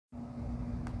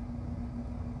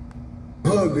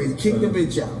Bug bitch, kick the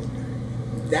bitch out.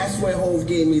 That's when Hov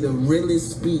gave me the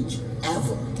realest speech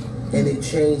ever. And it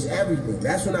changed everything.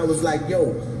 That's when I was like,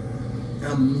 yo,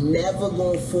 I'm never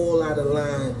gonna fall out of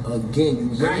line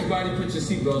again. You right? Everybody put your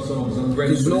seatbelts on because I'm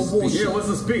ready There's for no the bullshit. speech. Yeah, what's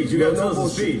the speech? You gotta tell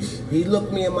us the speech. He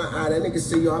looked me in my eye. That nigga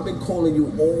said, yo, I've been calling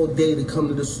you all day to come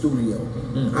to the studio.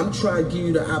 I'm trying to give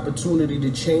you the opportunity to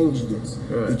change this.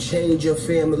 To change your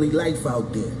family life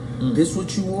out there. This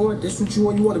what you want? This what you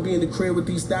want? You want to be in the crib with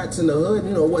these thoughts in the hood?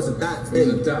 You know, it wasn't thoughts. It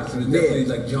was dots. It was definitely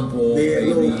like jump off. Yeah,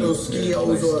 little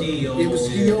skios. It was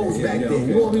skios back then.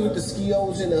 You want to be with the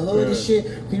skios in the hood and shit?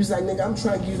 He was like, nigga, I'm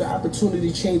trying to give you the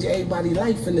opportunity to change everybody's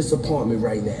life in this apartment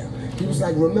right now. He was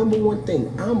like, remember one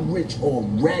thing, I'm rich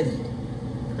already.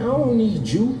 I don't need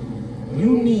you.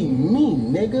 You need me,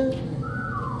 nigga.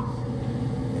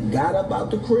 And got up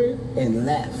out the crib and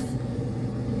left.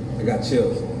 I got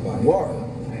chills on my body. Word.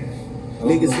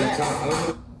 Niggas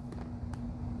left.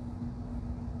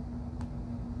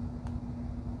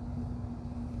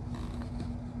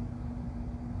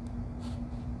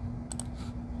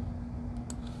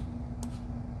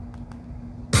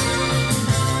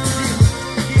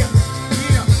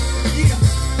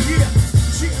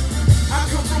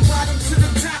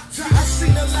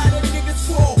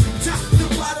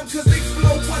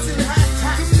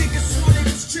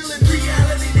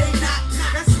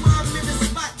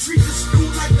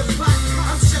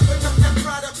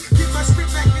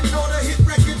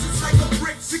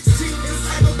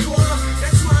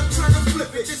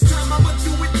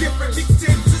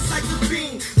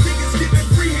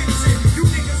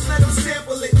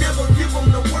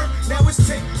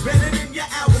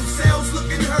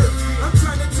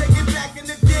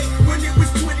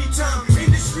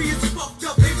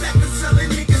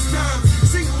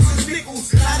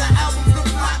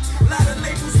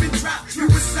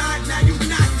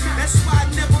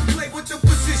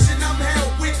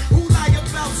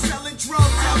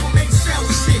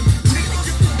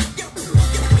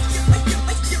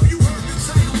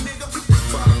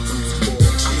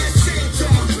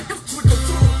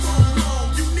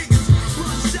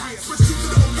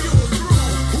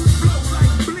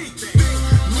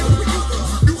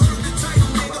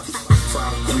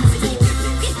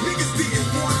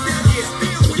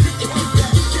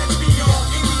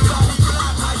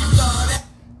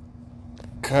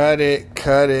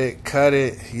 Cut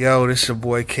it. Yo, this your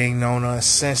boy King Known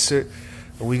Uncensored.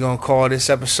 We gonna call this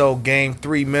episode Game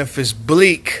 3 Memphis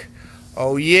Bleak.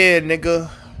 Oh yeah, nigga.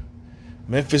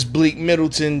 Memphis Bleak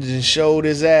Middleton just showed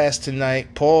his ass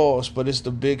tonight. Pause, but it's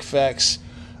the big facts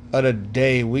of the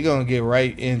day. We gonna get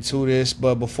right into this.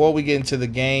 But before we get into the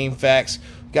game facts,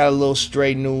 got a little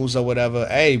stray news or whatever.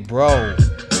 Hey, bro.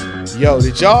 Yo,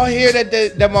 did y'all hear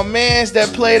that my mans that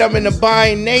played I'm in the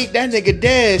Bind Nate, that nigga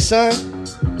dead, son?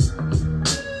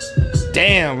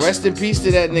 Damn, rest in peace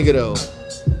to that nigga though.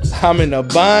 I'm in the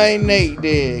Bind Nate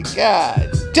dead.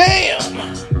 God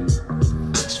damn.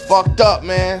 It's fucked up,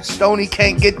 man. Stoney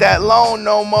can't get that loan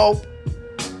no more.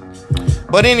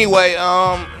 But anyway,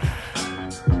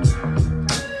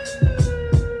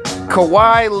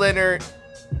 Kawhi Leonard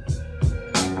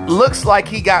looks like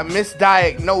he got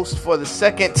misdiagnosed for the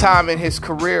second time in his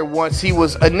career. Once he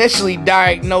was initially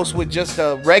diagnosed with just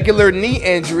a regular knee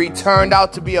injury, turned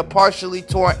out to be a partially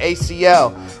torn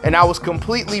ACL. And I was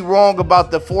completely wrong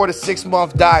about the 4 to 6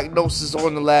 month diagnosis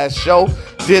on the last show.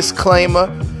 Disclaimer.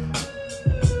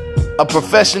 A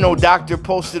professional doctor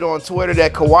posted on Twitter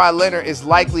that Kawhi Leonard is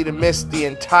likely to miss the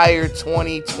entire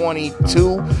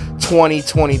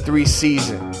 2022-2023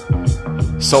 season.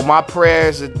 So my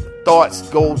prayers and thoughts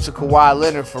go to Kawhi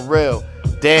Leonard for real.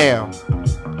 Damn.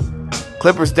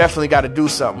 Clippers definitely got to do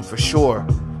something for sure.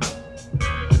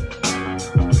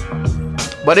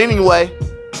 But anyway,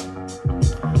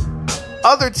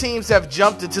 other teams have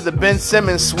jumped into the Ben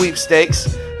Simmons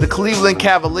sweepstakes. The Cleveland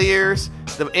Cavaliers,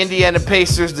 the Indiana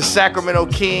Pacers, the Sacramento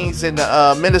Kings, and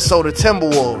the Minnesota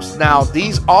Timberwolves. Now,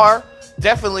 these are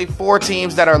definitely 4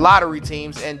 teams that are lottery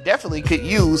teams and definitely could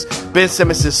use Ben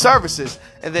Simmons' services.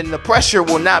 And then the pressure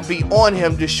will not be on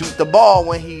him to shoot the ball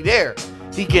when he's there.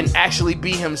 He can actually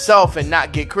be himself and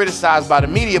not get criticized by the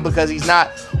media because he's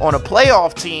not on a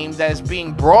playoff team that is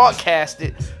being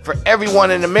broadcasted for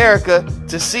everyone in America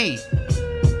to see.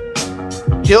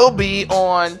 He'll be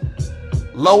on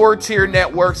lower tier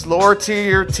networks, lower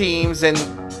tier teams, and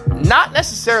not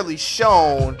necessarily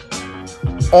shown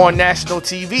on national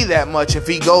TV that much if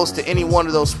he goes to any one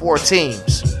of those 4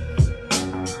 teams.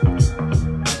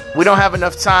 We don't have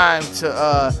enough time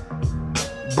to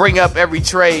bring up every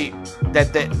trade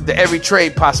every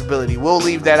trade possibility. We'll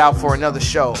leave that out for another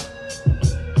show.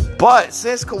 But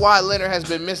since Kawhi Leonard has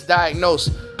been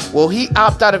misdiagnosed Will he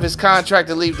opt out of his contract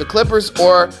to leave the Clippers,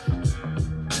 or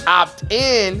opt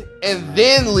in and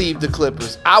then leave the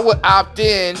Clippers? I would opt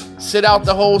in, sit out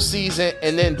the whole season,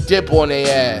 and then dip on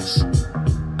their ass.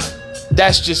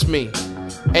 That's just me.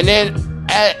 And then,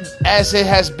 as it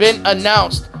has been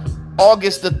announced,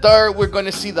 August the 3rd, we're going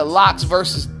to see the Locks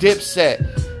versus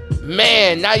Dipset.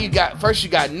 Man, now you got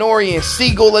Nori and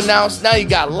Siegel announced. Now you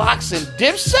got Locks and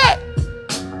Dipset.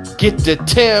 Get the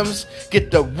Timbs,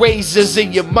 get the razors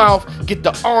in your mouth, get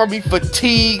the army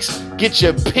fatigues, get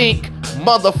your pink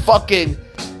motherfucking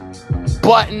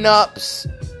button-ups,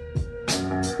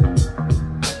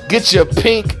 get your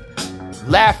pink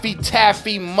Laffy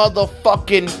Taffy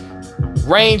motherfucking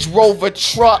Range Rover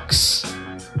trucks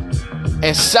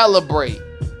and celebrate.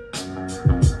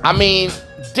 I mean,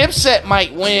 Dipset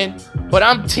might win, but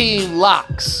I'm Team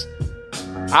Locks.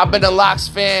 I've been a Locks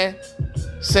fan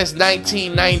since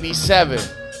 1997.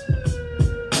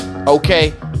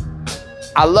 Okay?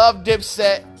 I love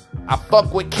Dipset. I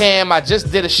fuck with Cam. I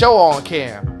just did a show on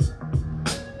Cam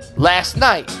last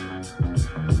night.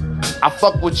 I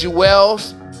fuck with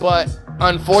Jewels, but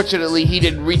unfortunately he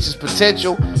didn't reach his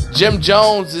potential. Jim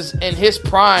Jones is in his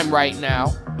prime right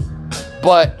now.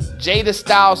 But Jada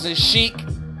Styles and Sheik,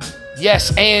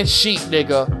 yes, and Sheik,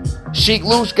 nigga. Sheik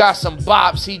Louch got some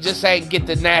bops. He just ain't get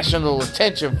the national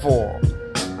attention for him.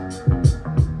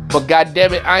 But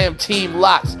goddammit, I am Team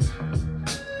Locks.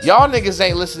 Y'all niggas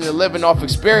ain't listening to Living Off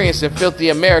Experience and Filthy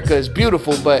America is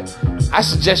Beautiful, but I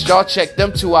suggest y'all check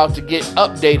them two out to get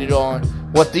updated on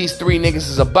what these three niggas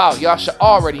is about. Y'all should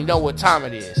already know what time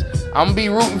it is. I'm gonna be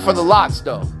rooting for the Locks,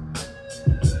 though.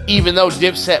 Even though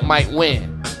Dipset might win.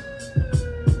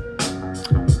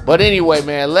 But anyway,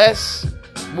 man, let's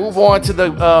move on to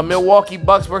the Milwaukee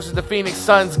Bucks versus the Phoenix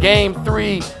Suns. Game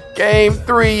 3. Game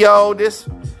 3, yo. This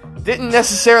didn't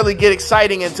necessarily get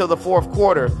exciting until the fourth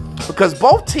quarter because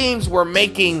both teams were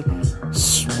making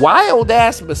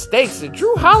wild-ass mistakes. And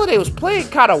Drew Holiday was playing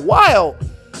kind of wild.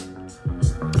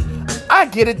 I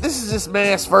get it. This is this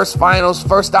man's first finals,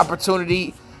 first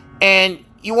opportunity, and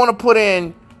you want to put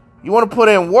in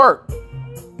work.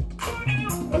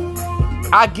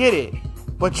 I get it.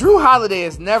 But Drew Holiday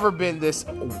has never been this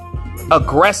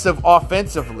aggressive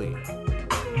offensively.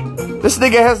 This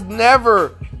nigga has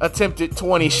never attempted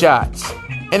 20 shots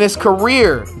in his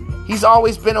career. He's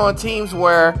always been on teams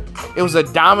where it was a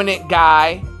dominant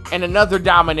guy and another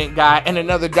dominant guy and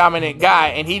another dominant guy,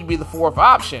 and he'd be the fourth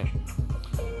option.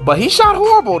 But he shot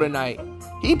horrible tonight.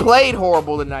 He played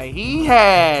horrible tonight. He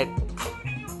had,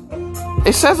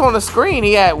 it says on the screen,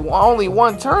 he had only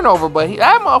one turnover, but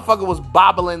that motherfucker was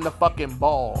bobbling the fucking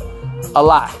ball a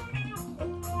lot.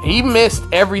 He missed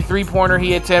every three-pointer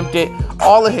he attempted.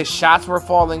 All of his shots were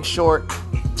falling short.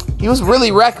 He was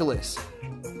really reckless.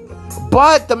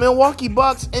 But the Milwaukee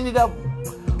Bucks ended up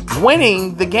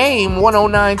winning the game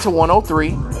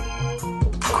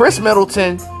 109-103. Chris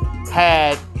Middleton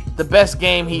had the best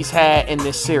game he's had in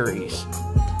this series.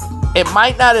 It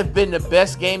might not have been the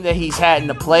best game that he's had in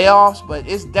the playoffs, but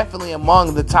it's definitely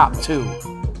among the top two.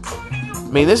 I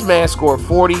mean, this man scored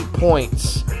 40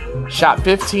 points, shot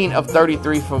 15 of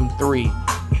 33 from 3.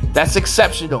 That's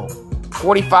exceptional.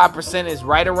 45% is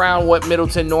right around what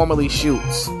Middleton normally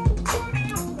shoots.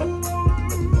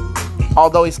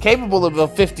 Although he's capable of a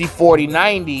 50, 40,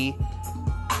 90,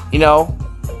 you know,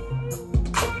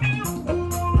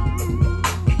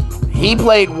 he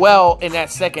played well in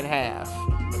that second half,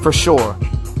 for sure.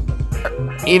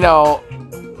 You know,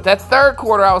 that third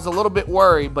quarter I was a little bit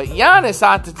worried, but Giannis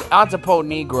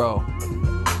Antetokounmpo,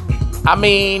 I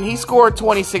mean, he scored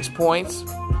 26 points.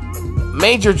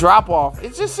 Major drop-off.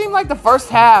 It just seemed like the first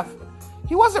half,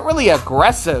 he wasn't really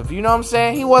aggressive, you know what I'm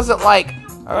saying? He wasn't like,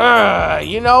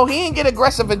 you know, he didn't get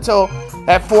aggressive until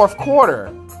that fourth quarter.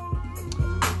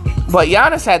 But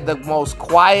Giannis had the most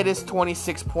quietest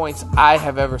 26 points I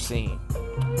have ever seen.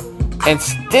 And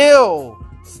still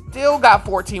got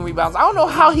 14 rebounds. I don't know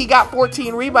how he got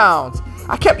 14 rebounds.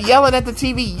 I kept yelling at the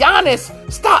TV, Giannis,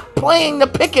 stop playing the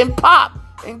pick and pop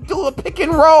and do a pick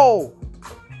and roll.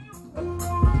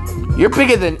 You're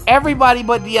bigger than everybody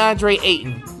but DeAndre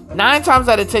Ayton. 9 times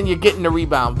out of 10, you're getting the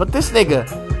rebound. But this nigga,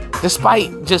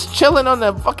 despite just chilling on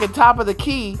the fucking top of the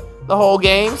key the whole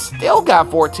game, still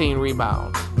got 14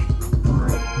 rebounds.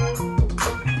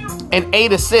 And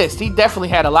 8 assists. He definitely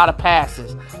had a lot of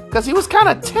passes. Because he was kind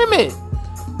of timid.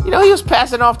 You know, he was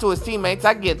passing off to his teammates.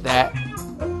 I get that.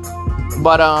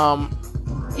 But,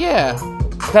 yeah.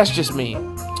 That's just me.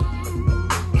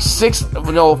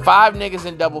 5 niggas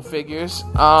in double figures.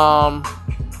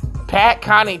 Pat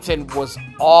Connaughton was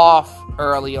off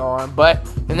early on. But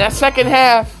in that second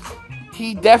half,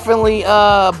 he definitely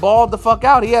balled the fuck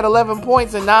out. He had 11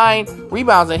 points and 9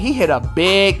 rebounds, and he hit a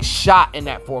big shot in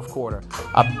that fourth quarter.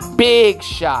 A big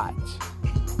shot.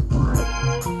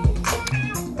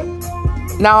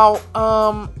 Now,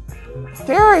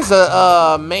 there is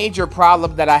a major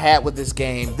problem that I had with this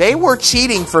game. They were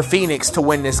cheating for Phoenix to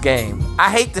win this game. I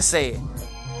hate to say it.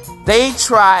 They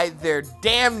tried their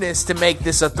damnedest to make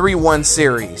this a 3-1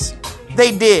 series.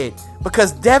 They did,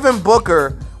 because Devin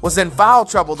Booker was in foul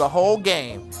trouble the whole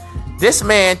game. This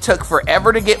man took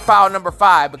forever to get foul number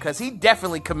 5 because he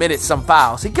definitely committed some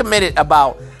fouls. He committed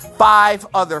about 5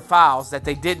 other fouls that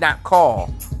they did not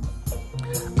call.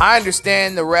 I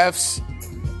understand the refs,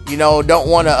 don't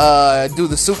want to do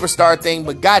the superstar thing,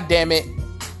 but goddamn it,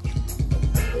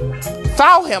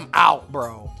 foul him out,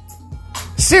 bro.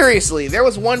 Seriously, there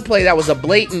was one play that was a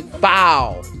blatant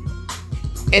foul,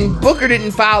 and Booker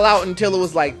didn't foul out until it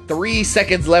was like 3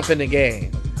 seconds left in the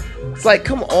game. It's like,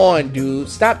 come on, dude.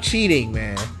 Stop cheating,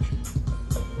 man.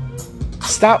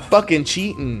 Stop fucking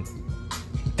cheating.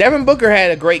 Devin Booker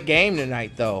had a great game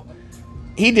tonight, though.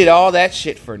 He did all that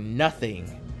shit for nothing.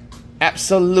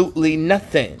 Absolutely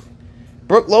nothing.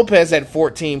 Brook Lopez had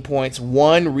 14 points,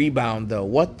 1 rebound, though.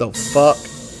 What the fuck?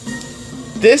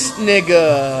 This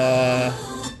nigga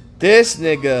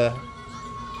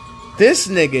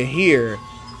here.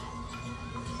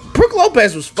 Brook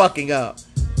Lopez was fucking up.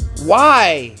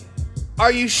 Why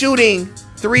are you shooting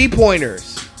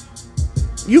 3-pointers?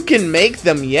 You can make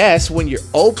them, yes, when you're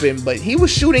open, but he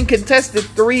was shooting contested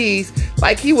threes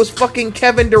like he was fucking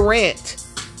Kevin Durant.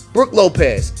 Brook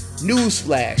Lopez,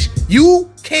 newsflash,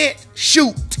 you can't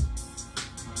shoot.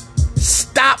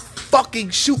 Stop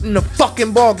fucking shooting the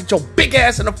fucking ball. Get your big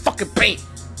ass in the fucking paint.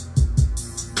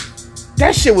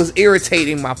 That shit was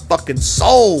irritating my fucking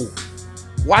soul.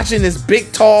 Watching this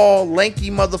big, tall,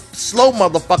 lanky, slow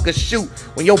motherfucker shoot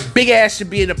when your big ass should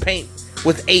be in the paint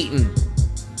with Ayton.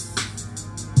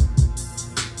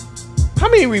 How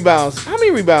many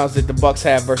rebounds did the Bucks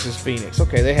have versus Phoenix?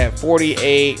 Okay, they had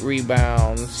 48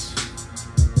 rebounds.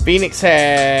 Phoenix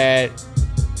had...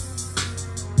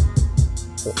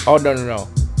 Oh, no.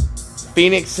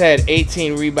 Phoenix had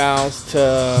 18 rebounds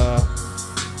to...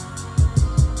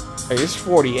 Hey, it's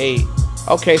 48.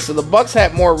 Okay, so the Bucks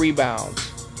had more rebounds.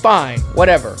 Fine,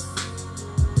 whatever.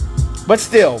 But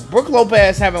still, Brook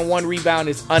Lopez having 1 rebound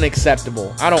is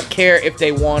unacceptable. I don't care if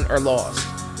they won or lost.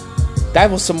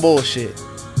 That was some bullshit.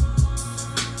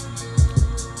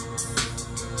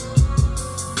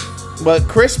 But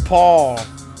Chris Paul,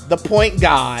 the point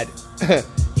guard,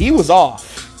 he was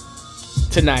off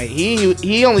tonight.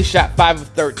 He only shot 5 of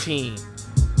 13.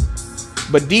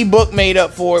 But D-Book made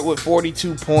up for it with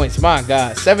 42 points. My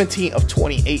God, 17 of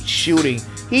 28 shooting.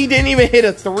 He didn't even hit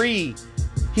a 3.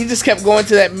 He just kept going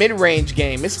to that mid-range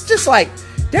game. It's just like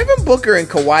Devin Booker and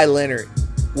Kawhi Leonard,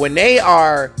 when they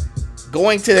are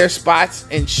going to their spots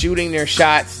and shooting their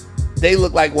shots, they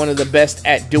look like one of the best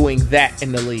at doing that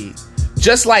in the league.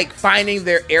 Just like finding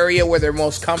their area where they're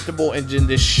most comfortable and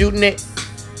just shooting it.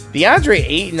 DeAndre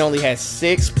Ayton only had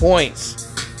 6 points.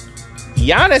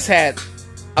 Giannis had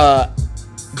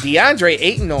DeAndre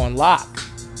Ayton on lock.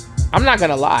 I'm not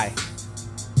gonna lie.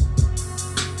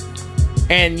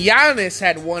 And Giannis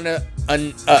had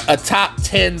a top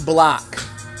 10 block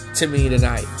to me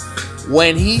tonight.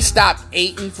 When he stopped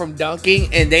Ayton from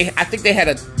dunking, and I think they had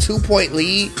a 2-point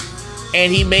lead,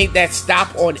 and he made that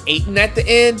stop on Ayton at the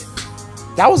end.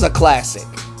 That was a classic.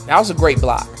 That was a great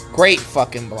block. Great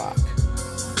fucking block.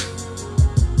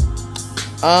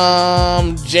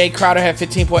 Jay Crowder had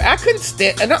 15 points. I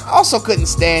also couldn't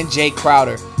stand Jay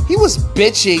Crowder. He was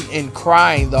bitching and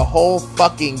crying the whole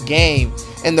fucking game,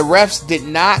 and the refs did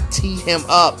not tee him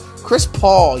up. Chris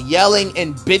Paul yelling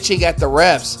and bitching at the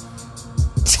refs.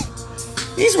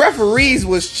 These referees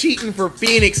was cheating for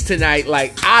Phoenix tonight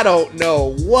like I don't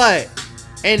know what,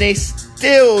 and they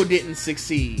still didn't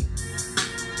succeed.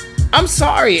 I'm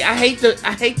sorry. I hate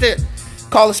to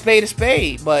call a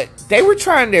spade, but they were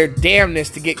trying their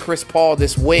damnedest to get Chris Paul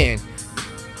this win.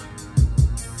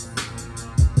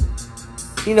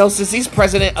 Since he's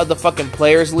president of the fucking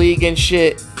Players League and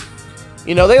shit,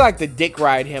 they like to dick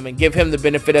ride him and give him the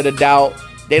benefit of the doubt.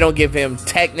 They don't give him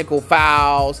technical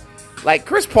fouls. Like,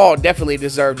 Chris Paul definitely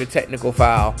deserved a technical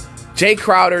foul. Jay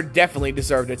Crowder definitely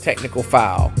deserved a technical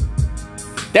foul.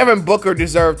 Devin Booker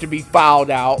deserved to be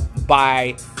fouled out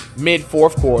by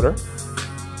mid-fourth quarter.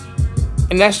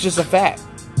 And that's just a fact.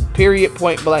 Period,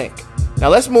 point blank. Now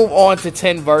let's move on to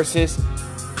 10 verses.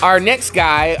 Our next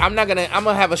guy, I'm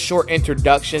gonna have a short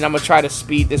introduction. I'm gonna try to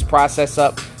speed this process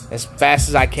up as fast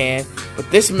as I can.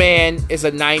 But this man is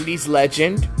a 90s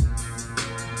legend.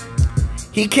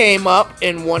 He came up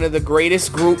in one of the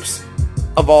greatest groups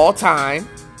of all time.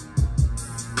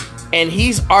 And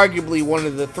he's arguably one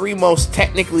of the 3 most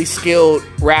technically skilled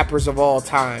rappers of all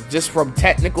time, just from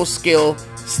technical skill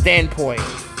standpoint.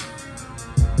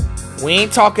 We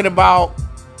ain't talking about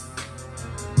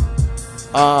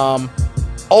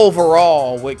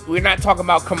overall. We're not talking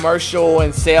about commercial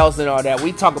and sales and all that.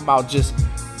 We talk about just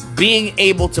being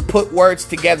able to put words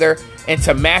together and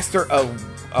to master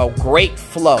a great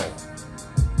flow.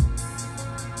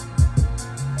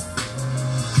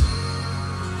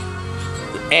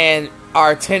 And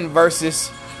our 10 verses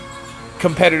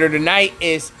competitor tonight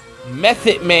is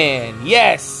Method Man.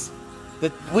 Yes,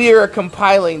 we are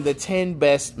compiling the 10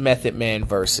 best Method Man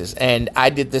verses. And I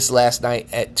did this last night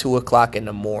at 2 o'clock in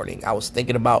the morning. I was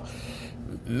thinking about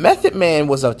Method Man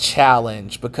was a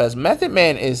challenge because Method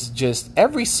Man is just,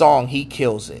 every song he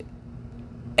kills it.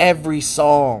 Every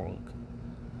song.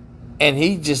 And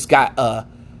he just got a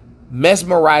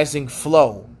mesmerizing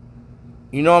flow.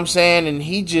 You know what I'm saying? And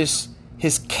he just,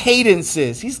 his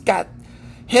cadences, he's got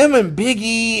him and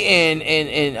Biggie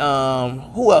and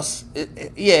who else?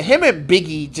 Yeah, him and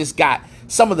Biggie just got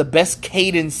some of the best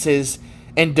cadences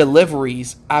and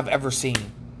deliveries I've ever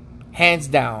seen. Hands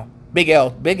down. Big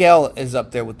L is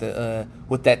up there with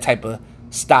that type of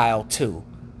style too.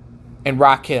 And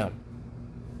Rakim.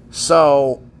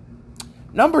 So,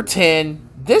 number 10,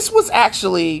 this was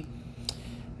actually,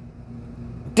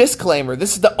 disclaimer,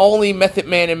 this is the only Method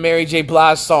Man and Mary J.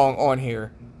 Blige song on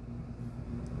here.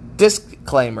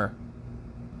 Disclaimer.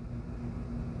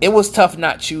 It was tough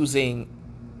not choosing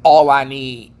All I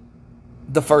Need,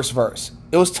 the first verse.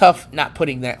 It was tough not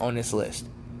putting that on this list.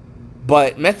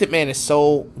 But Method Man is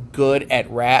so good at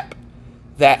rap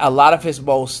that a lot of his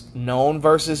most known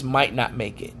verses might not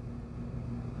make it.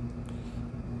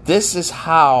 This is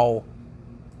how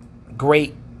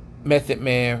great Method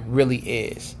Man really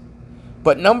is.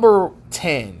 But number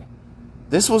 10,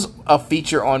 this was a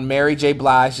feature on Mary J.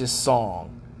 Blige's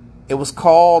song. It was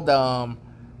called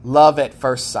Love at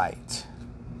First Sight.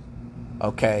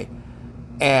 Okay.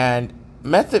 And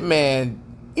Method Man,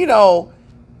 you know,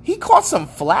 he caught some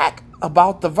flack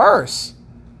about the verse.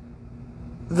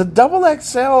 The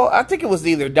XXL, I think it was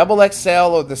either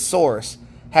XXL or The Source,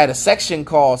 had a section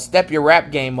called Step Your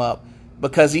Rap Game Up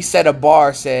because he said a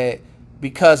bar said,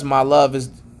 because my love is,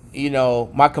 you know,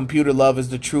 my computer love is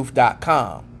the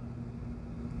truth.com.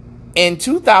 In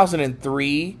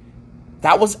 2003,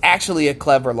 that was actually a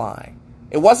clever line.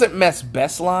 It wasn't Meth's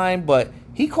best line, but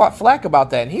he caught flack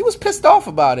about that. And he was pissed off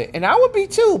about it. And I would be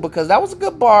too, because that was a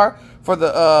good bar for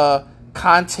the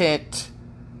content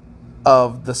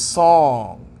of the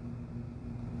song.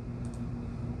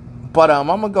 But I'm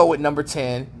going to go with number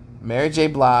 10, Mary J.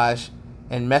 Blige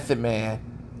and Method Man,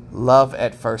 Love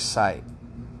at First Sight.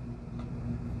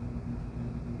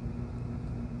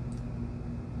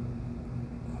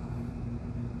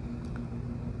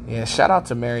 Yeah, shout out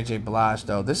to Mary J. Blige,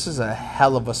 though. This is a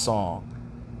hell of a song.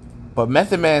 But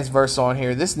Method Man's verse on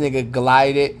here, this nigga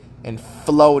glided and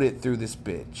floated through this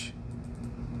bitch.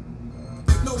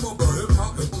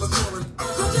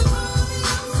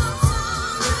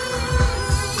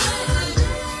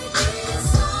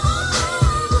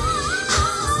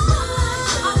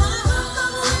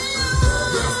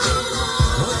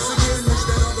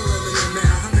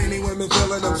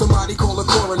 Somebody call a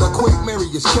coroner, quick, Mary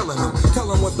is killing him.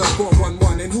 Tell him what the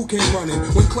 411 and who came running.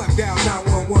 When clap down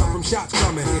 911 from shots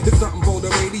coming. It's something for the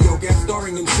radio, guest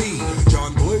starring MC.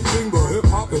 John Blazing, the hip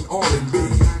hop and R&B.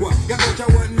 What, y'all thought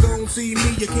y'all wasn't gonna see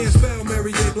me? You can't spell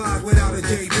Mary J. Blige without a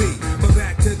JB. But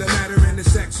back to the matter and the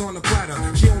sex on the platter.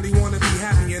 She only wanna be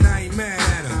happy and I ain't mad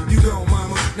at her. You go,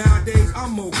 mama. Nowadays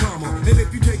I'm more calmer. And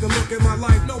if you take a look at my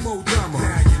life, no more drama.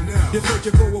 Now you know. You're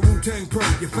searching for a Wu-Tang pro.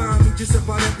 You find me just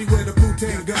about everywhere the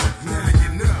Wu-Tang go. Now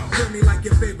you know. Tell me like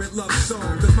your favorite love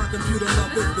song. Cause my computer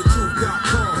love is the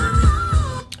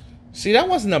truth.com. See, that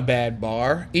wasn't a bad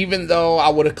bar, even though I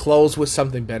would have closed with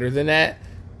something better than that.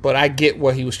 But I get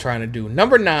what he was trying to do.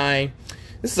 Number 9,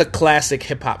 this is a classic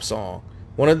hip-hop song.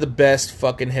 One of the best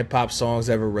fucking hip-hop songs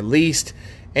ever released.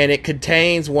 And it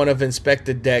contains one of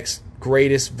Inspectah Deck's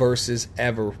greatest verses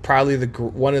ever. Probably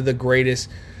one of the greatest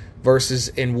verses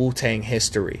in Wu-Tang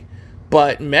history.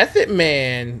 But Method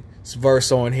Man's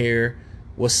verse on here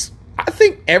was, I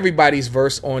think everybody's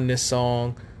verse on this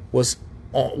song was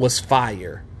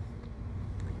fire.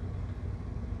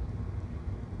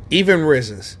 Even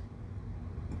RZA's.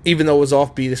 Even though it was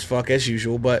offbeat as fuck as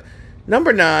usual. But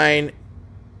number 9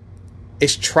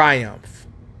 is Triumph.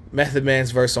 Method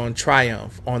Man's verse on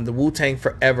Triumph on the Wu-Tang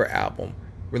Forever album,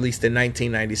 released in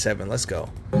 1997. Let's go.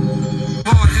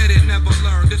 Hard-headed, never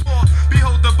learned.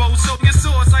 Behold the bow, so your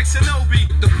swords like Shinobi.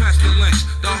 The pestilence,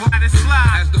 the Let it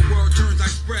slide. as the world turns, I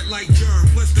spread like germ.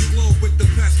 Bless the globe with the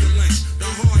pestilence. The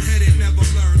hard-headed never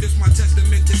learn. This my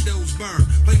testament to those burn.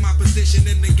 Play my position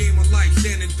in the game of life,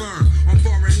 standing firm. On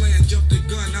foreign land, jump the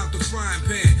gun out the frying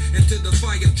pan. Into the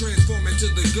fire, transform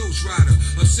into the Ghost Rider.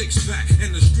 A six-pack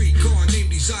and a street car named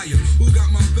Desire. Who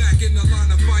got my back in the line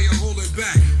of fire, holding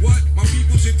back? What? My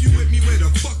peoples, if you with me, where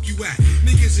the fuck you at?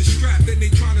 Niggas is strapped and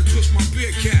they tryna twist my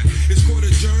beer cap. It's court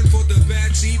adjourned for the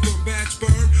bad seed from bad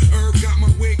sperm. Herb got my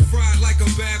wig fried like a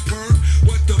bad perm.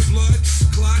 What the blood?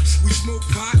 Clots, we smoke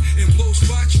pot and blow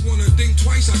spots. You wanna think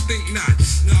twice? I think not.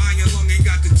 Now Iron Lung ain't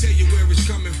got to tell you where it's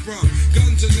coming from.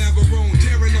 Guns are Navarone,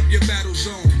 tearing up your battle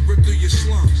zone. Rip through your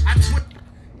slums.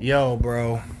 Yo,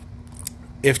 bro.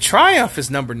 If Triumph is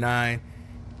number 9,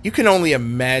 you can only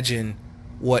imagine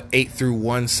what 8 through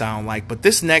 1 sound like. But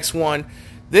this next one,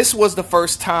 this was the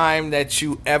first time that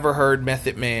you ever heard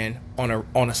Method Man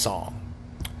on a song.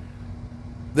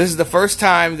 This is the first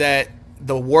time that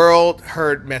the world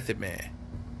heard Method Man.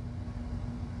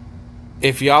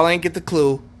 If y'all ain't get the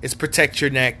clue, it's Protect Your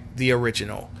Neck, the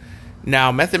original.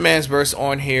 Now, Method Man's verse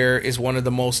on here is one of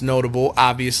the most notable,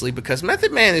 obviously, because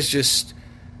Method Man is just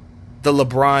the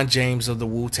LeBron James of the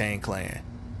Wu-Tang Clan.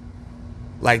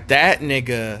 Like, that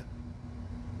nigga,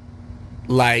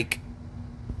 like,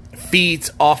 feeds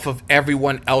off of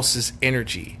everyone else's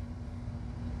energy.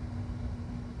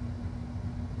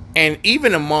 And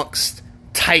even amongst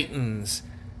titans,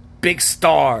 big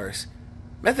stars,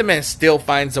 Method Man still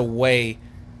finds a way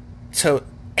to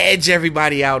edge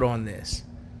everybody out on this.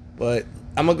 But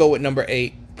I'm going to go with number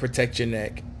 8, Protect Your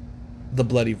Neck, the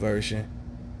bloody version.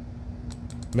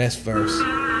 Mess verse.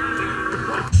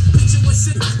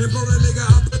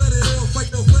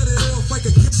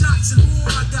 Shots and more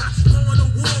I got. Going to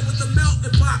war with the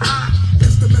melting pot.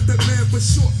 It's the Method Man for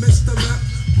short, Mr. Meth.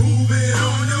 Move it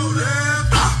on your left.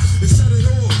 And set it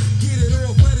off. Get it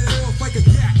off, let it off like a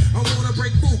cat. I wanna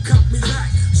break food, cut me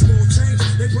back. Small change,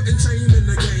 they putting chain in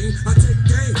the game. I take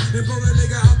game and blow that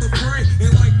nigga out the frame.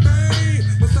 And like bang,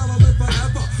 my style live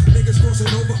forever. Niggas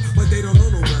crossing over like they don't know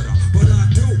no better. But I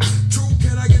do. True,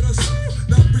 can I get a sue?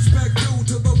 Enough respect due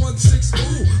to the 1-6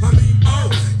 ooh. I mean, oh,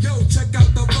 yo, check out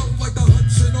the flow like the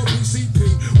Hudson or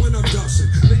PCP when I'm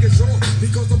dusting. Niggas off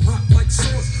because I'm hot like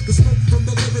sauce. The smoke from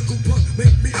the lyrical plug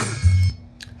make me.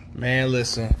 Man,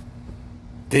 listen.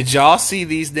 Did y'all see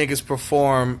these niggas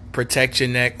perform Protect Your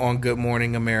Neck on Good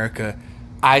Morning America?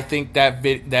 I think that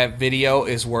video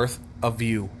is worth a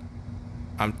view.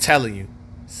 I'm telling you.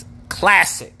 It's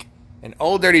classic. And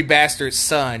Old Dirty Bastard's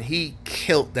son, he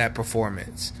killed that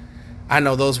performance. I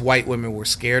know those white women were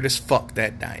scared as fuck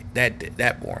that night,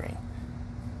 that morning.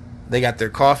 They got their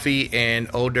coffee and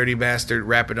Old Dirty Bastard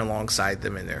rapping alongside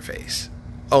them in their face.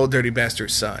 Old Dirty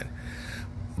Bastard's son.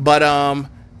 But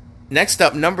next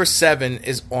up, number 7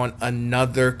 is on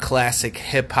another classic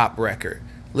hip-hop record.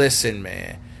 Listen,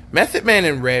 man. Method Man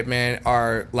and Redman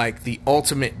are like the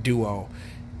ultimate duo.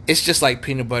 It's just like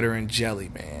peanut butter and jelly,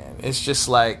 man. It's just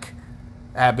like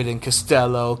Abbott and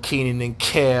Costello, Keenan and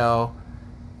Kel,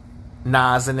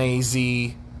 Nas and AZ,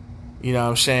 you know what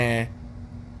I'm saying?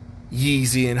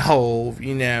 Yeezy and Hove,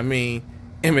 you know what I mean?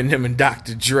 Eminem and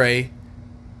Dr. Dre.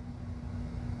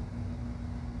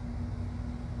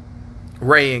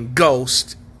 Ray and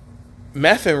Ghost.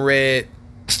 Meth and Red,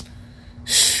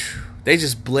 they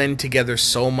just blend together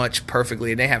so much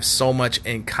perfectly, and they have so much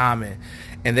in common,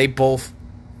 and they both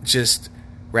just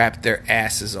rap their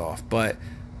asses off. But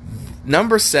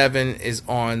number 7 is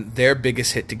on their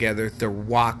biggest hit together, The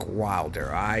Rock Wilder.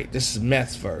 All right, this is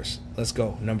Meth's verse. Let's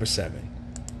go, number 7.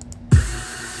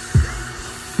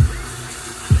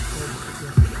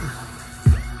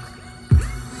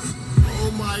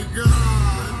 Oh my God.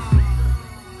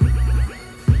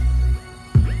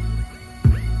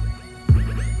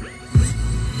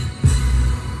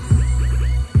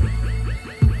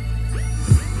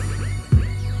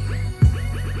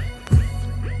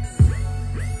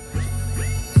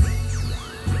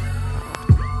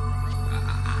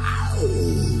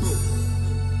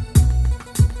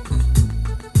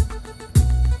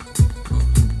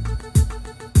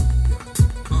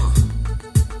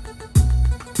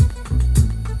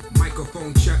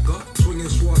 Microphone checker, swinging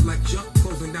sword lecture,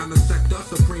 closing down the sector,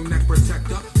 supreme neck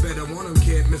protector. Better want him,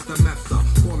 kid, Mr. Mepsa.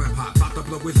 Foreman pop, about to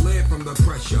blow his lid from the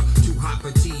pressure. Too hot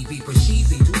for TV, for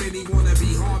cheesy. Too many wanna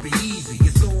be Harvey Easy.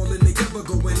 It's all in together,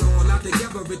 going all out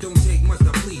together. It don't take much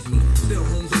to please me. Still,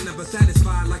 homes are never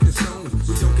satisfied like the Stones.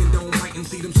 We don't condone fighting,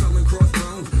 see them selling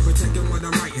crossbones. Protecting what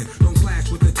I'm writing, don't clash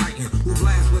with the Titan. Who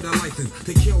blast with a license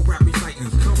to kill rap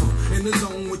recitants. Come on, in the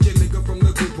zone with your nigga from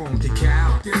the group home to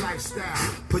cow. Your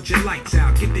lifestyle. Put your lights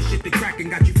out, get this shit together. it cracking,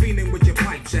 got you feeling with your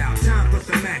pipes out. Time for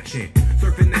some action.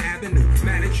 Surfing the avenue,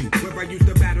 mad at you. Where I used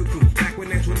to battle to. Back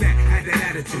when Antoinette had that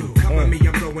attitude. Cover me,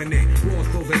 I'm going in. Walls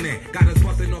closing in. Got us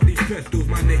busting off these pistols.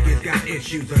 My niggas got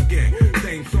issues again.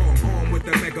 Same song, armed with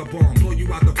the mega bomb. Blow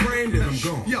you out the frame, then I'm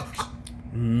gone. Yo.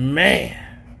 Man.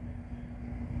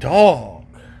 Dog.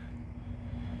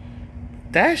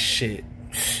 That shit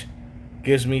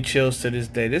gives me chills to this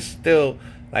day. This still,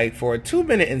 like, for a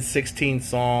 2-minute and 16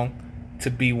 song to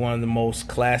be one of the most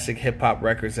classic hip-hop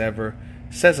records ever,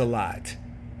 says a lot.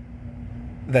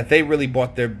 That they really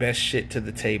brought their best shit to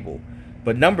the table.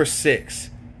 But number 6,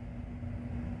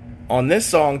 on this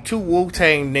song, 2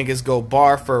 Wu-Tang niggas go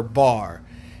bar for bar.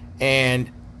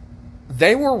 And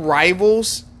they were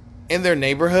rivals in their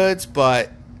neighborhoods,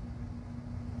 but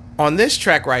on this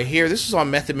track right here, this was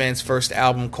on Method Man's first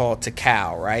album called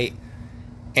Tikal, right?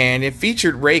 And it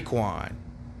featured Raekwon.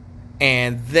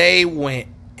 And they went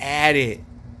at it.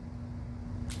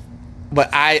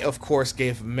 But I, of course,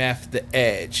 gave Meth the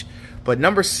edge. But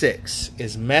number 6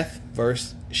 is Meth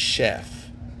vs.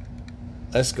 Chef.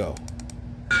 Let's go.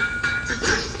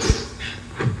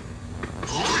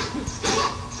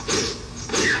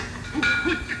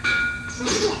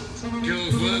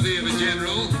 Skills worthy of a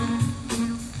general.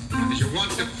 If you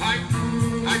want to fight,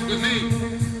 fight with me.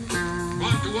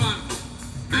 1-to-1,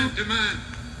 man to man.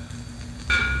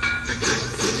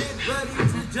 Get ready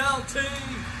to down team.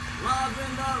 Live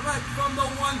and direct from the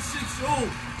 160.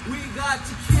 We got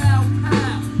Tikal,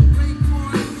 pow.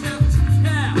 Raekwon, Chef,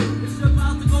 Tikal. It's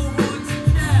about to go on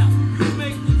Tikal. You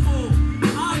make the call,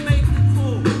 I make the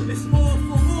call. It's all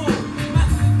for all.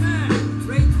 Method Man,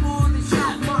 Raekwon and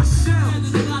Chef. My shells. And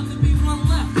there's got to be one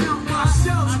left. Count my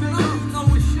shells, nigga. You know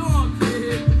it's your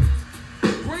kid.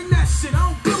 Bring that shit, I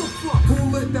don't give a fuck. Who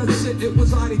lit that shit? It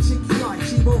was Adi Chinky Eye.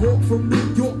 Chiba Hawk from New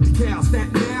York to Cal.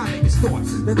 Staten now niggas thought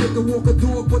that they could walk a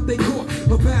door, but they caught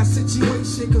a bad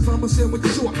situation, cause I'm a sandwich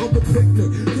short of a picnic.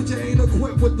 Cause you ain't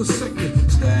equipped with the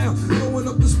sickness. Style, throwing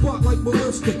up the spot like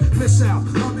ballistic. Miss out,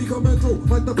 I'll be coming through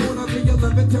like the point of the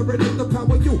 11, tearing up the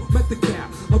power you met the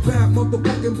cap. A bad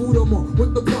motherfucking Buddha monk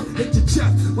with the blunt, hit your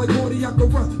chest like Morty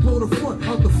Akareth. Blow the front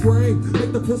out the frame,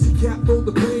 make the pussy cat throw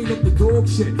the pain of the dog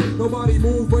shit. Nobody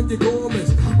move when your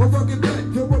garments. A rugged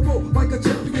bed, durable like a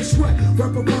champion sweat.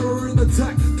 Rapper power in the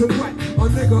tech to wet a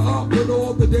nigga up with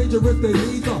all the dangerous they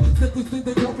need. Niggas think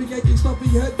they coffee aching, stuffy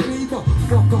head fever.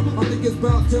 Fuck up, I think it's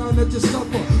about time that you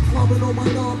suffer. Clubbing on my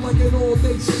knob like an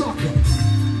all-day sucker,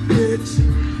 bitch.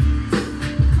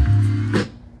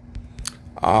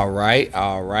 All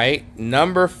right.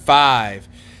 Number 5.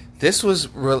 This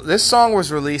song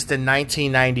was released in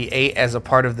 1998 as a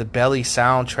part of the Belly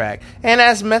soundtrack, and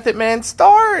as Method Man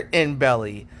starred in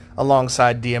Belly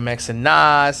alongside DMX and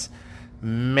Nas.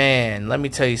 Man, let me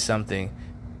tell you something.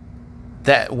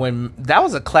 That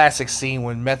was a classic scene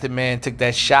when Method Man took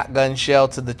that shotgun shell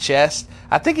to the chest.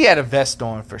 I think he had a vest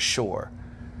on for sure,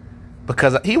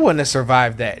 because he wouldn't have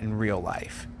survived that in real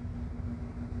life.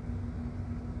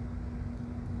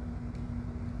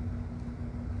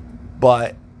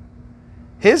 But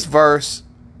his verse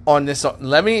on this song,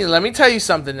 let me tell you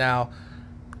something now.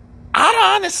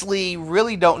 I honestly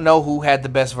really don't know who had the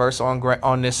best verse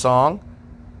on this song.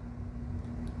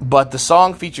 But the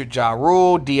song featured Ja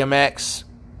Rule, DMX,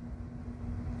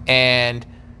 and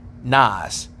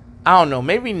Nas. I don't know.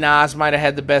 Maybe Nas might have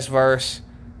had the best verse.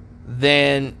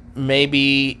 Then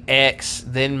maybe X.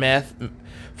 Then Meth.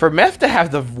 For Meth to have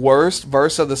the worst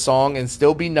verse of the song and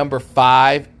still be number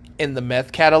 5 in the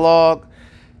Meth catalog,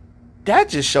 that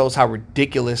just shows how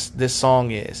ridiculous this song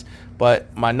is.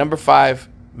 But my number 5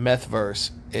 Meth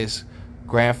verse is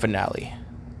Grand Finale.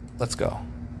 Let's go.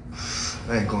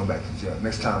 I ain't going back to jail.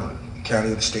 Next time the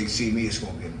county or the state see me, it's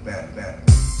gonna be bad.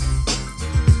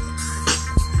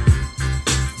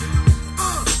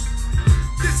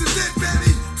 This is it,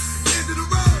 baby. End of the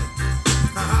road.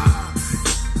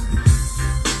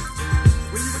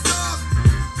 When you a dog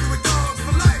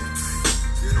for life.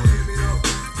 You don't hear me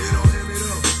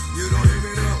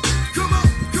though. Come on.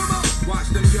 Watch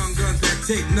them young guns that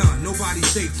take none. Nobody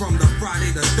safe from the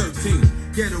Friday the 13th.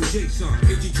 Ghetto Jason,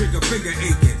 itchy trigger finger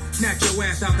aching. Snatch your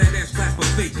ass out that S-class for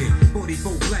faking.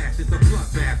 44 blast, it's a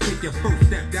bloodbath. Take your first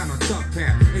step down a thug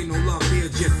path. Ain't no love here,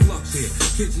 just flux here.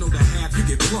 Kids know the half, you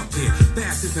get plucked here.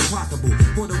 Fast is impossible.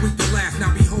 For the weak to last,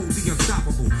 now behold the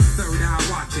unstoppable. Third eye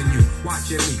watching you,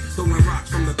 watching me. Throwing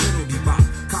rocks from the penalty box.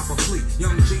 Copper fleet,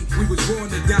 young G, we was born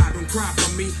to die. Don't cry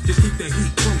for me, just keep the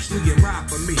heat closely and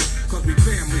ride for me. Cause we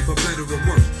family for better or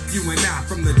worse. You and I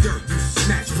from the dirt, you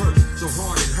snatch hurt. So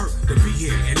hard it hurt to be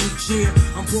here. And each year,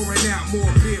 I'm pouring out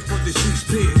more beer for the streets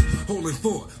peers. Holding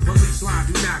fort, police line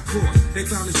do not cross. They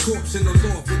found his corpse in the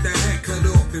loft with the head cut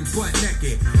off and butt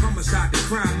naked. Homicide, the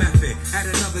crime method. Add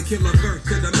another killer verse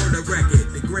to the murder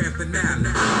record. The grand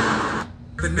finale.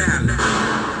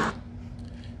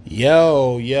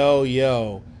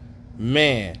 Yo.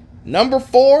 Man, number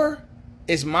 4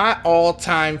 is my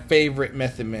all-time favorite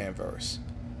Method Man verse.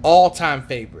 All-time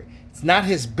favorite. It's not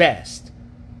his best,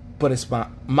 but it's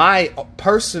my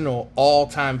personal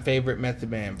all-time favorite Method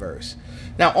Man verse.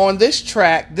 Now, on this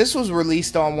track, this was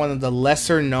released on one of the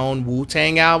lesser-known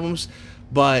Wu-Tang albums,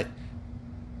 but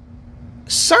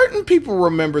certain people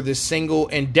remember this single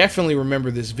and definitely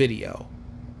remember this video.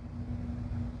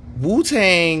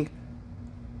 Wu-Tang,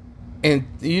 and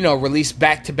released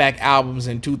back-to-back albums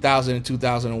in 2000 and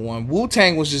 2001.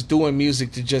 Wu-Tang was just doing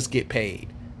music to just get paid.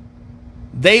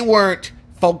 They weren't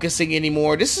focusing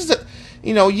anymore. This is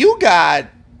you got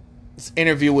this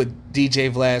interview with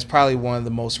DJ Vlad, probably one of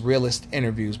the most realist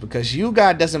interviews, because you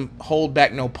God doesn't hold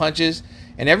back no punches,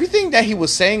 and everything that he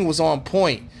was saying was on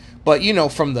point. But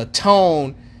from the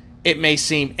tone, it may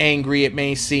seem angry, it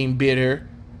may seem bitter,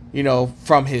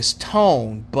 from his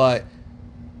tone, but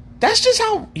that's just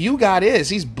how you God is.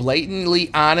 He's blatantly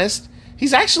honest.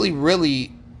 He's actually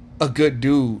really a good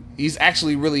dude. He's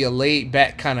actually really a laid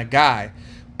back kind of guy.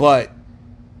 But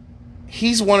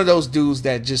he's one of those dudes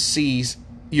that just sees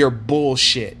your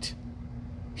bullshit.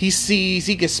 He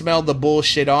can smell the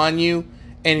bullshit on you,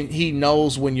 and he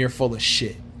knows when you're full of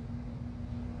shit.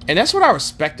 And that's what I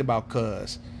respect about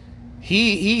Cuz.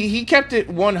 He kept it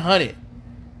 100.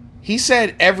 He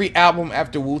said every album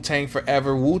after Wu-Tang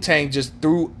Forever, Wu-Tang just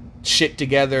threw shit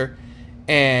together,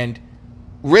 and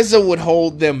RZA would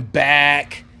hold them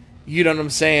back, you know what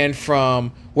I'm saying,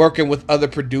 from working with other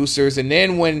producers. And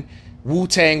then when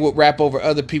Wu-Tang would rap over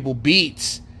other people's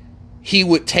beats, he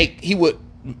would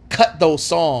cut those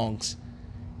songs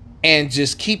and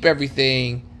just keep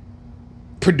everything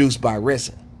produced by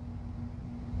RZA.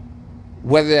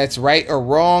 Whether that's right or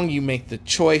wrong, you make the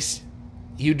choice.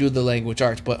 You do the language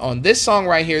arts. But on this song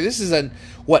right here, this is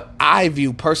what I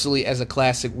view personally as a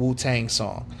classic Wu-Tang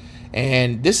song.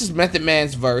 And this is Method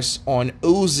Man's verse on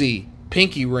Uzi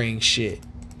Pinky Ring shit.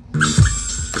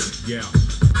 Yeah.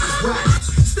 Right.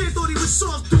 They thought he was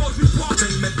soft dog. We bought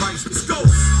him advice. It's ghost.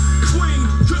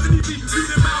 Twing. Couldn't even beat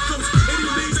him Malcolm. Any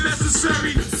means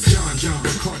necessary. John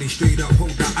McCarty straight up hold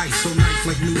the ice. So nice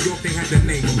like New York, they had to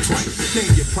name him twice.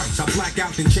 Name your price. I black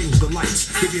out and change the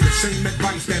lights. Give you the same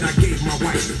advice that I gave my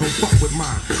wife. Don't fuck with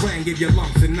mine. Clan give you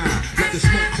lumps and 9. Let the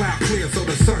smoke cloud clear so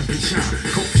the sun can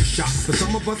shine. Culture shot. For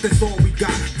some of us, that's all we got.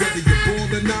 Whether you're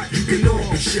born or not, you can all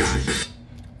be shot.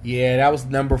 Yeah, that was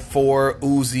number 4,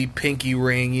 Uzi Pinky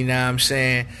Ring, you know what I'm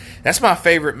saying? That's my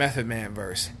favorite Method Man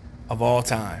verse of all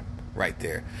time, right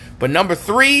there. But number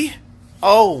 3,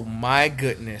 oh my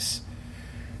goodness.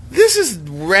 This is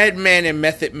Redman and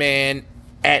Method Man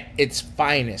at its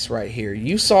finest right here.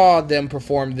 You saw them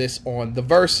perform this on the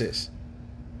Versus.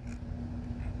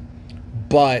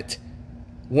 But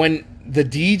when the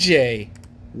DJ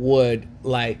would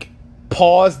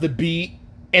pause the beat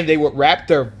and they would rap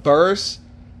their verse,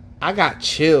 I got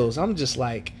chills. I'm just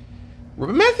like,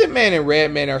 Method Man and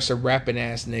Redman are some rapping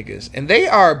ass niggas. And they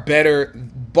are better.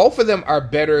 Both of them are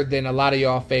better than a lot of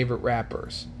y'all favorite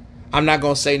rappers. I'm not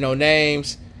going to say no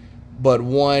names, but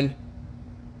one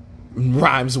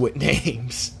rhymes with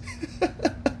names.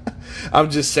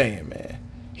 I'm just saying, man.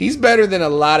 He's better than a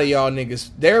lot of y'all niggas.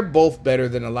 They're both better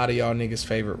than a lot of y'all niggas'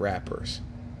 favorite rappers.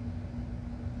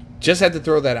 Just had to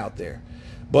throw that out there.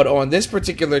 But on this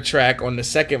particular track, on the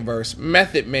second verse,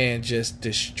 Method Man just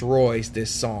destroys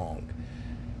this song.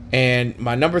 And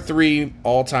my number 3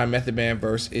 all-time Method Man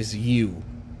verse is You.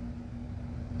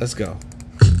 Let's go.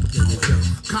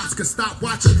 Cops can stop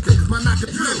watching. My knock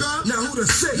nigga. Now who the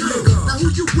shit, nigga? Now who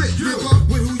you with, nigga?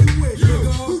 With who you with,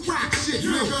 nigga? Who rock shit,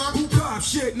 nigga? Who pop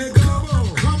shit, nigga? Come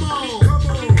on, come on, come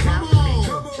on, come on,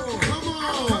 come on, come on,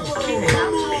 come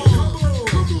on.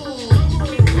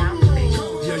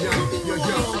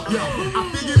 I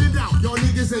figured it out. Y'all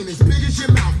niggas ain't as big as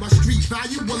your mouth. My street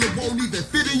value, well, it won't even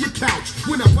fit in your couch.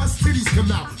 When I bust titties come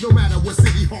out, no matter what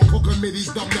city hardcore committees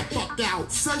dumb the fuck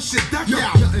out. Son shit, duck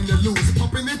out. Nothing to lose.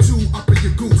 Pumping it too, up in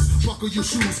your goose. Buckle your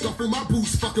shoes, scuffle my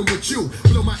boots, fucking with you.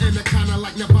 Blow my anaconda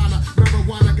like Nirvana.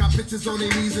 Marijuana got bitches on their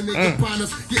knees and they confine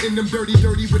us. Getting them dirty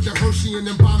with the Hershey and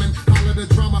them bombing. Holler the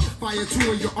drama, fire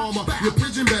 2 in your armor. Your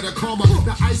pigeon better calm her.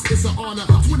 The ice is an honor.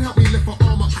 Twin help me lift her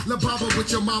armor. La Baba with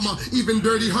your mama, even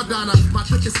dirty Hadana. My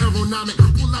thick is aeronomic.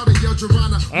 Pull out a Yel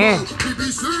Jirana.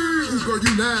 BBC, ooh, girl,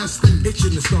 you nasty.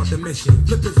 Itching to start the mission.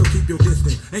 Flippin', so keep your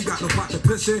distance. Ain't got no pot to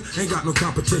pissin', ain't got no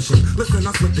competition. Listen,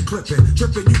 I slip the clippin'.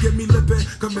 Trippin', you get me lippin'.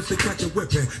 Come if they catch a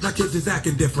whippin'. Now kids is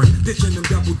acting different. Ditching them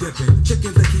double dipping.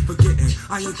 Chickens they keep forgetting.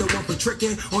 I ain't the one for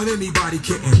tricking on anybody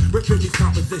kitten. Ripping these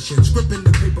compositions. Scripting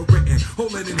the paper written.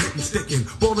 Holding and hitting, sticking.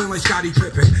 Bowling like Scottie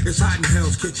Pippen. It's hot in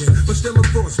Hell's Kitchen. But still I'm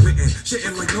frostbitten.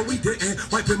 Shitting like no we didn't.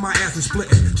 Wiping my ass and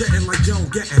splitting. Jetting like Joan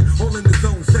getting. All in the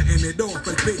zone, setting it off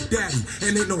like Big Daddy.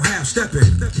 And ain't no half stepping.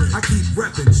 I keep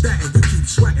repping, statting, you keep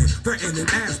sweating. Threatening,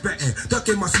 ass betting.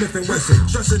 Ducking my Smith and Wesson.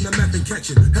 Stressing the meth and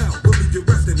catching. Hell, we'll leave you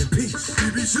resting in peace.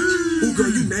 BBC. Ooh, girl,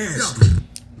 you nasty.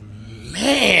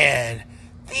 Man,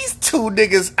 these two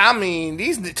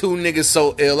niggas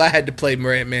so ill. I had to play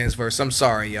Redman's verse. I'm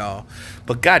sorry, y'all.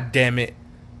 But god damn it.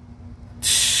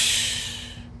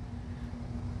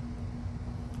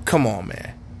 Come on,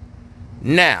 man.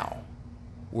 Now,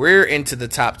 we're into the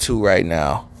top two right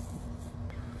now.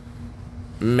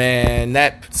 Man,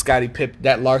 that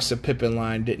Larsa Pippen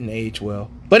line didn't age well.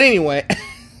 But anyway.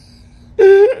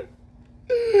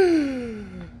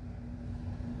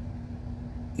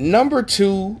 Number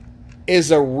two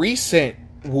is a recent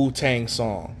Wu-Tang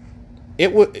song.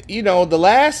 It would, the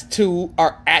last two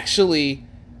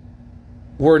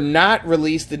were not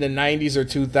released in the 90s or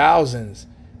 2000s.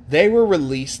 They were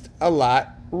released a lot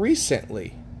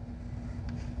recently.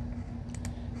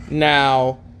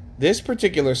 Now, this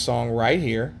particular song right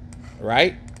here,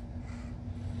 right,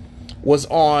 was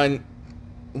on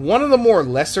one of the more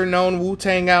lesser-known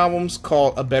Wu-Tang albums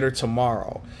called A Better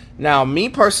Tomorrow. Now, me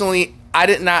personally, I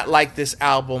did not like this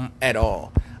album at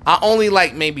all. I only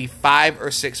like maybe 5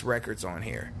 or 6 records on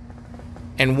here.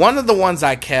 And one of the ones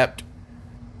I kept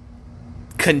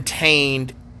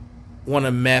contained one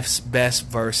of Meph's best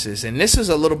verses. And this is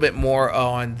a little bit more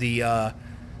on the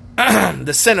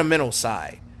the sentimental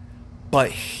side. But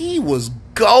he was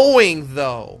going,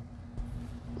 though.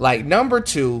 Like, number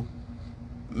 2,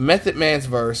 Method Man's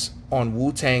verse on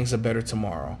Wu-Tang's A Better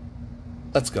Tomorrow.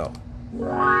 Let's go.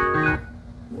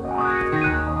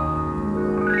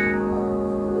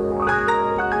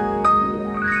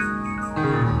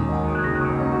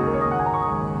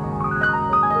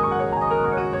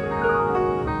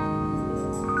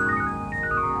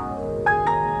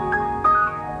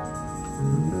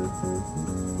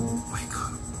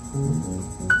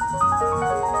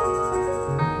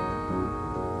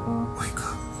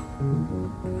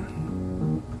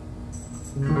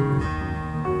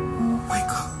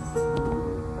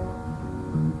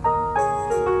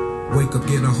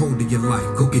 Get a hold of your life,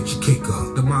 go get your kick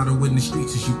up. The motto in the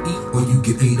streets is you eat or you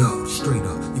get ate up. Straight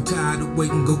up, you tired of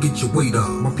waiting, go get your weight up.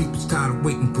 My people's tired of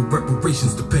waiting for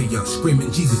reparations to pay us.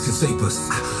 Screaming Jesus can save us.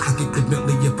 I get the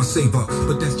Bentley if I save up,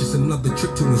 but that's just another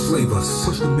trick to enslave us.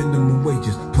 Push the minimum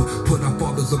wages, put our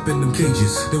fathers up in them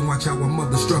cages. Then watch how our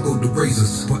mothers struggle to raise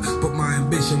us. But my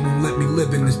ambition won't let me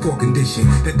live in this poor condition.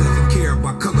 That doesn't care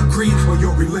about color, creed, or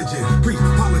your religion. Preach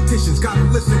politicians gotta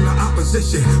listen to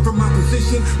opposition. From my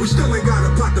position, we still ain't got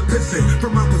a pot to piss in.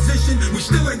 From my position, we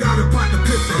still ain't got a pot to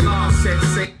piss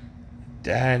in.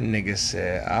 That nigga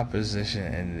said opposition,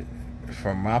 and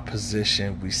from my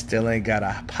position, we still ain't got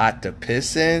a pot to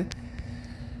piss in.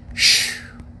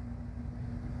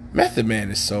 Method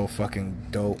Man is so fucking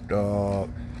dope,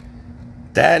 dog.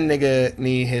 That nigga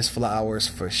need his flowers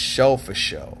for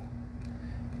show.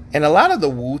 And a lot of the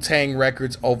Wu-Tang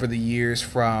records over the years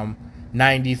from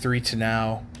 93 to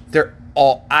now, they're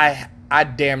all, I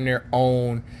damn near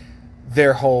own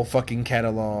their whole fucking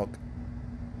catalog.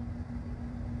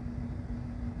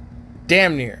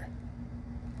 Damn near.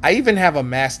 I even have a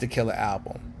Master Killer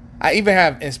album. I even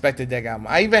have Inspectà Deck album.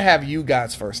 I even have You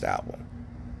God's first album.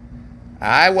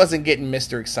 I wasn't getting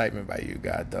Mr. Excitement by You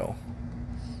God though.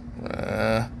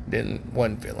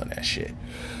 Wasn't feeling that shit.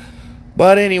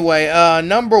 But anyway,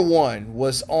 number 1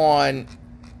 was on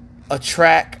a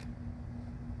track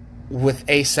with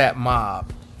ASAP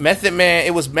Mob. Method Man,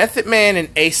 it was Method Man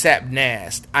and ASAP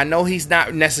Nast. I know he's not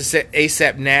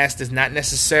ASAP Nast is not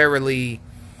necessarily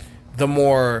the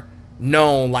more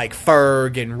known like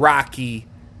Ferg and Rocky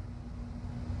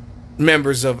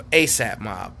members of ASAP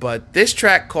Mob, but this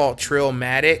track called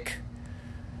Trillmatic,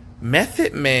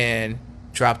 Method Man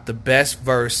dropped the best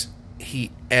verse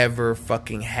he ever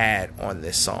fucking had on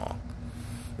this song.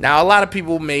 Now, a lot of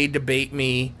people may debate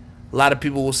me. A lot of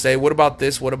people will say, what about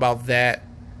this? What about that?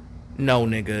 No,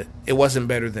 nigga. It wasn't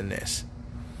better than this.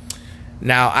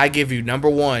 Now, I give you number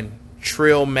 1,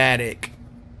 Trillmatic.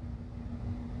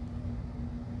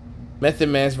 Method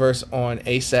Man's verse on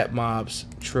ASAP Mob's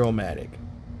Trillmatic.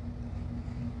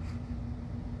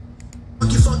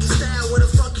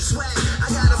 funky swag. I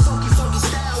got a funky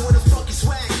style with a funky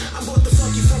swag. I bought the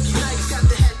funky Nikes, got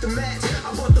the hat to match.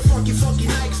 I bought the funky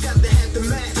Nikes, got the hat to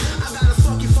match. I got a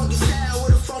funky style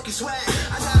with a funky swag.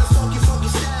 I got a funky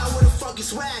style with a funky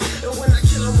swag. And when I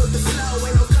kill 'em with the flow,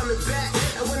 ain't no coming back.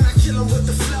 And when I kill 'em with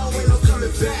the flow, ain't no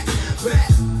coming back.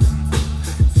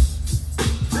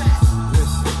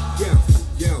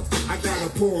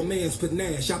 Poor man's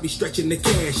panache, I be stretching the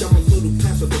cash. I'm a little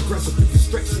passive aggressive, you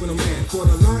stretch when I'm mad. For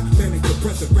the line, manic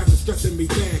depressive, rappers stressing me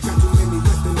bad. Got too many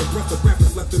less than impressive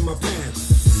rappers left in my past.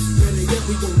 Better yet,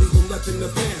 we gon' leave them left in the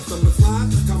past. I'm the fly,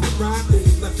 come and ride, then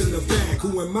he left in the bag. Who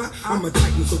am I? I'm a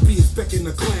titan, so be expecting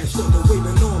a clash. Short the way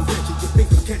the norm catches, you think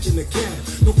I'm catching a cab.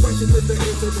 No question is the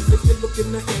answer, if you look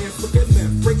in the ass, look at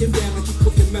meth. Breaking down and keep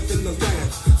cooking meth in the lab.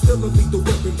 Still a lethal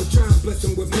weapon, but try and bless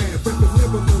him with math. Rappers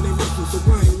never learn they lesson, so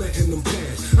I ain't letting them pass.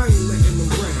 I ain't letting them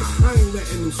brag, I ain't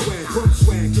letting them swag. Pump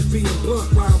swag, just being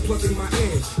blunt while I'm plugging my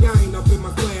ass. Y'all ain't up in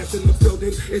my class in the building,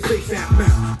 it's ASAP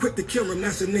map. Quick to kill him,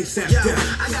 that's an ASAP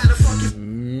death. I got a funky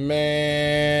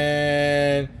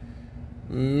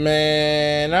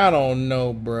Man, I don't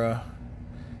know, bruh.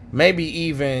 Maybe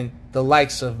even the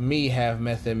likes of me have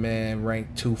Method Man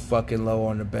ranked too fucking low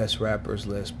on the best rappers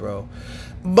list, bro.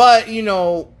 But, you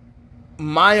know,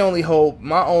 my only hold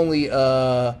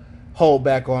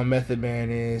back on Method Man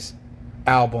is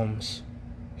albums.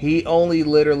 He only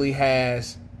literally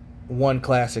has one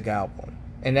classic album,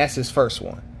 and that's his first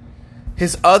one.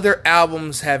 His other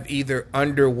albums have either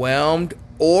underwhelmed,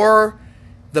 or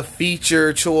the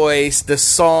feature choice, the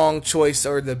song choice,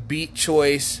 or the beat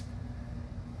choice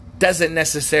doesn't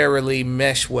necessarily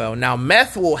mesh well. Now,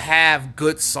 Meth will have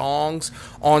good songs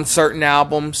on certain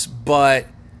albums, but,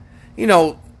 you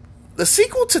know, the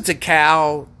sequel to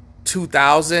Tikal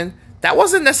 2000, that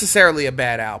wasn't necessarily a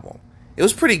bad album. It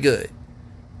was pretty good,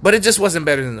 but it just wasn't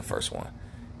better than the first one.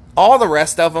 All the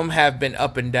rest of them have been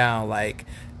up and down. Like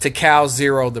Tikal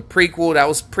 0, the prequel, that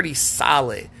was pretty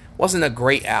solid. Wasn't a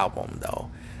great album, though.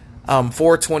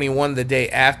 421, the day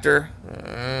after.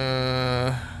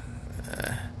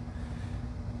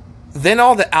 Then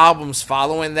all the albums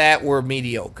following that were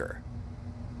mediocre.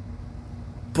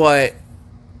 But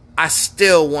I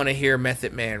still want to hear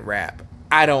Method Man rap.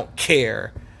 I don't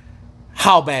care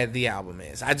how bad the album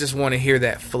is. I just want to hear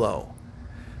that flow.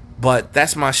 But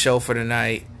that's my show for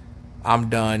tonight. I'm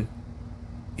done.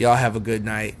 Y'all have a good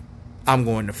night. I'm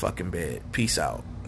going to fucking bed. Peace out.